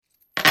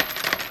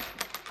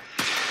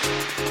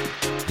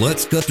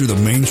Let's cut through the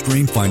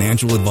mainstream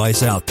financial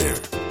advice out there.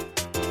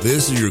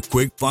 This is your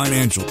quick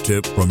financial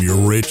tip from your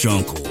rich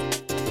uncle.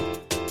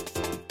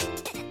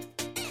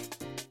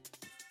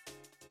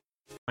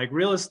 Like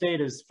real estate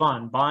is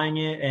fun, buying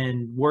it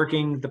and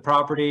working the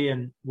property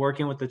and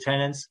working with the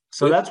tenants.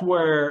 So that's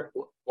where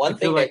one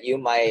thing that you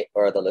might,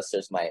 or the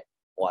listeners might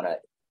want to,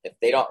 if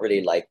they don't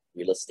really like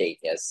real estate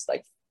as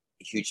like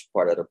a huge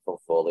part of their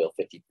portfolio,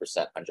 50%,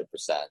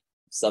 100%.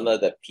 Some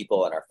of the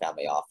people in our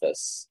family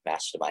office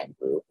mastermind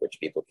group, which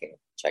people can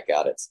check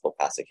out at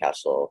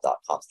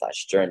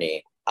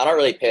simplepassivecashflow.com/journey. I don't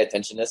really pay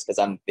attention to this because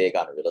I'm big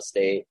on real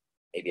estate.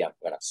 Maybe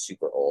when I'm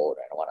super old,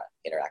 I don't want to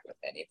interact with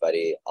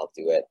anybody, I'll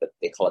do it. But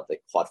they call it the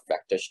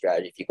quadfecta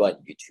strategy. If you go on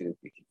YouTube,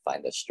 you can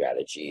find the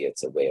strategy.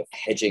 It's a way of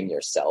hedging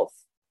yourself.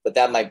 But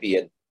that might be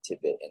a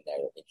tidbit in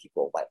there that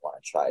people might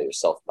want to try,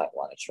 yourself might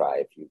want to try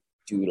if you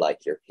do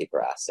like your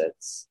paper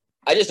assets.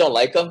 I just don't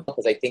like them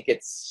because I think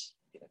it's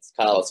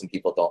kind of like some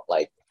people don't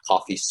like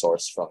coffee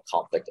sourced from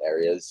conflict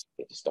areas.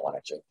 They just don't want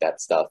to drink that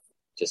stuff.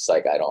 Just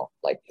like I don't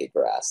like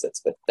paper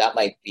assets, but that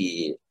might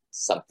be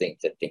something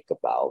to think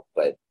about.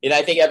 But,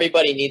 I think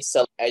everybody needs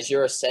to, as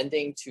you're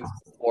ascending to $4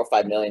 or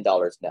 $5 million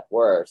net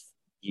worth,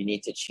 you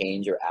need to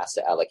change your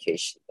asset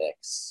allocation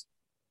mix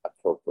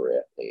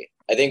appropriately.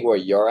 I think where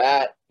you're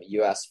at,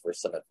 you asked for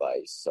some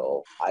advice.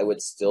 So I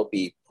would still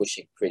be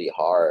pushing pretty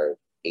hard.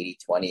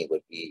 80-20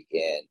 would be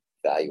in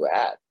value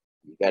add.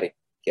 You got to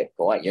get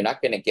going. You're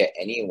not going to get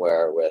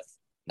anywhere with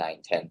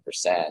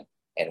 9-10%.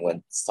 And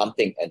when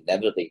something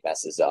inevitably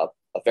messes up,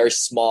 a very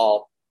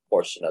small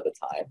portion of the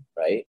time,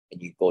 right?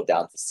 And you go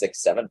down to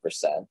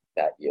 6-7%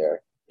 that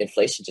year,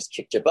 inflation just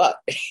kicked your butt.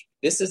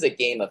 This is a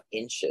game of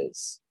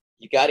inches.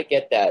 You got to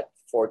get that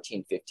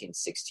 14, 15,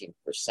 16%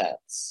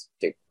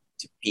 to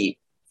beat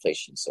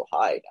inflation so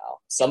high now.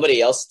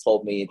 Somebody else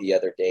told me the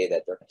other day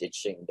that they're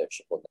ditching their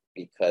triple net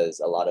because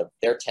a lot of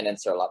their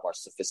tenants are a lot more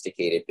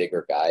sophisticated,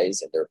 bigger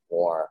guys, and they're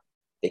more,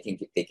 they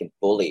can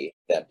bully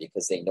them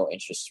because they know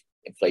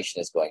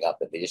inflation is going up,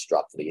 and they just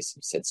dropped the lease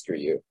and said, screw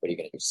you. What are you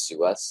going to do?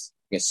 Sue us?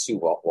 You're going to sue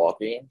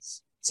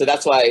Walgreens? So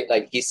that's why,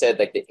 like he said,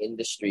 like the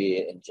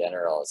industry in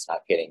general is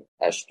not getting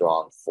as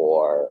strong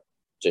for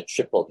the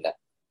triple net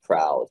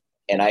crowd.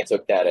 And I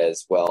took that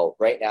as, well,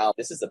 right now,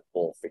 this is a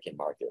bull freaking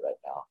market right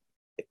now.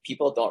 If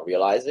people don't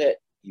realize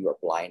it, you are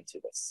blind to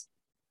this.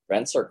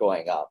 Rents are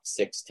going up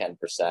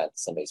 6-10%,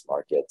 some of these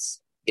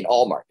markets, in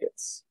all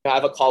markets. I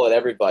have a call with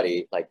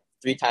everybody like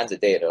 3 times a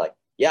day. They're like,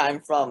 yeah,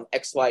 I'm from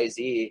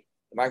XYZ.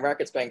 My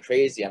market's going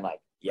crazy. I'm like,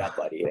 yeah,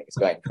 buddy, it's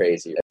going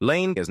crazy.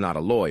 Lane is not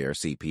a lawyer,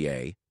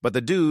 CPA, but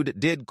the dude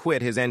did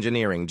quit his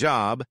engineering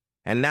job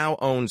and now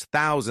owns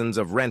thousands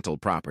of rental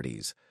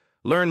properties.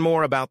 Learn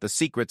more about the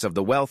secrets of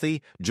the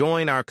wealthy.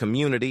 Join our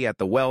community at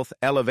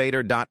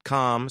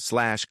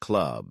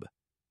thewealthelevator.com/club.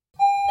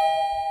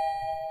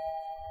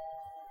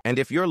 And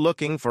if you're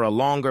looking for a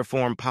longer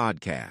form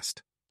podcast,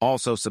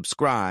 also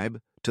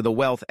subscribe to the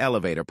Wealth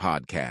Elevator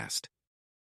podcast.